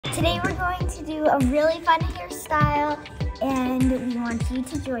Today we're going to do a really fun hairstyle and we want you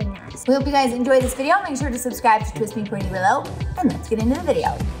to join us. We hope you guys enjoy this video. Make sure to subscribe to Twist Me Pretty below, and let's get into the video.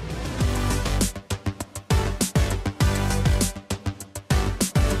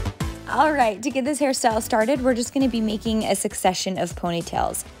 All right, to get this hairstyle started, we're just gonna be making a succession of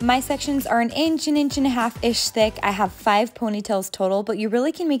ponytails. My sections are an inch and a half-ish thick. I have 5 ponytails total, but you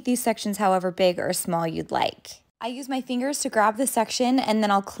really can make these sections however big or small you'd like. I use my fingers to grab the section and then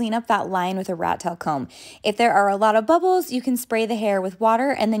I'll clean up that line with a rat tail comb. If there are a lot of bubbles, you can spray the hair with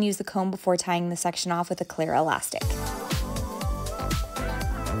water and then use the comb before tying the section off with a clear elastic.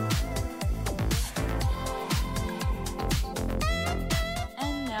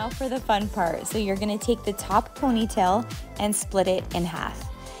 Now for the fun part. So you're gonna take the top ponytail and split it in half.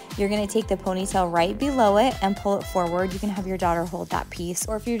 You're gonna take the ponytail right below it and pull it forward. You can have your daughter hold that piece,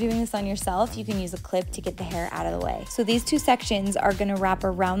 or if you're doing this on yourself, you can use a clip to get the hair out of the way. So these 2 sections are gonna wrap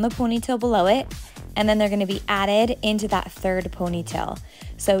around the ponytail below it, and then they're gonna be added into that 3rd ponytail.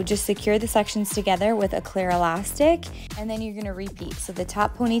 So just secure the sections together with a clear elastic, and then you're gonna repeat. So the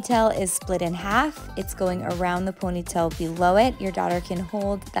top ponytail is split in half. It's going around the ponytail below it. Your daughter can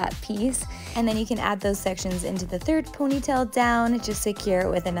hold that piece, and then you can add those sections into the 3rd ponytail down. Just secure it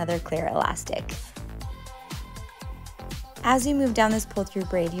with another clear elastic. As you move down this pull-through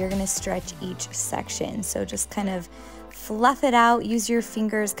braid, you're gonna stretch each section. So just kind of fluff it out, use your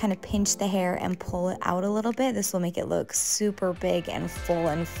fingers, kind of pinch the hair and pull it out a little bit. This will make it look super big and full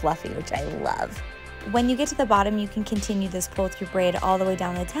and fluffy, which I love. When you get to the bottom, you can continue this pull-through braid all the way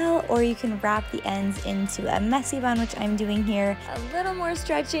down the tail, or you can wrap the ends into a messy bun, which I'm doing here. A little more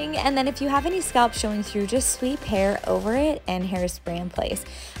stretching, and then if you have any scalp showing through, just sweep hair over it and hairspray in place.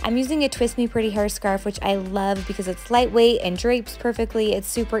 I'm using a Twist Me Pretty hair scarf, which I love because it's lightweight and drapes perfectly. It's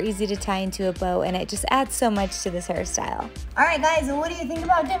super easy to tie into a bow, and it just adds so much to this hairstyle. All right, guys, so what do you think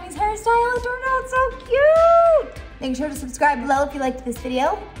about Demi's hairstyle? It turned out so cute. Make sure to subscribe below if you liked this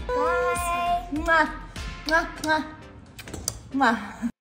video. Bye. Mwah, mwah, mwah, mwah.